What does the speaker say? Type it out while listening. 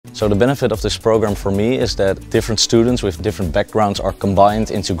So the benefit of this program for me is that different students with different backgrounds are combined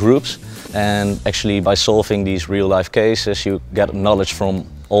into groups, and actually by solving these real-life cases you get knowledge from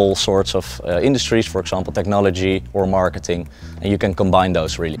all sorts of industries, for example technology or marketing, and you can combine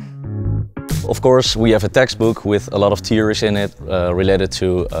those really. Of course, we have a textbook with a lot of theories in it related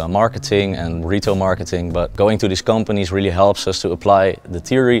to marketing and retail marketing, but going to these companies really helps us to apply the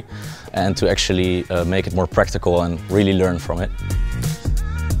theory and to actually make it more practical and really learn from it.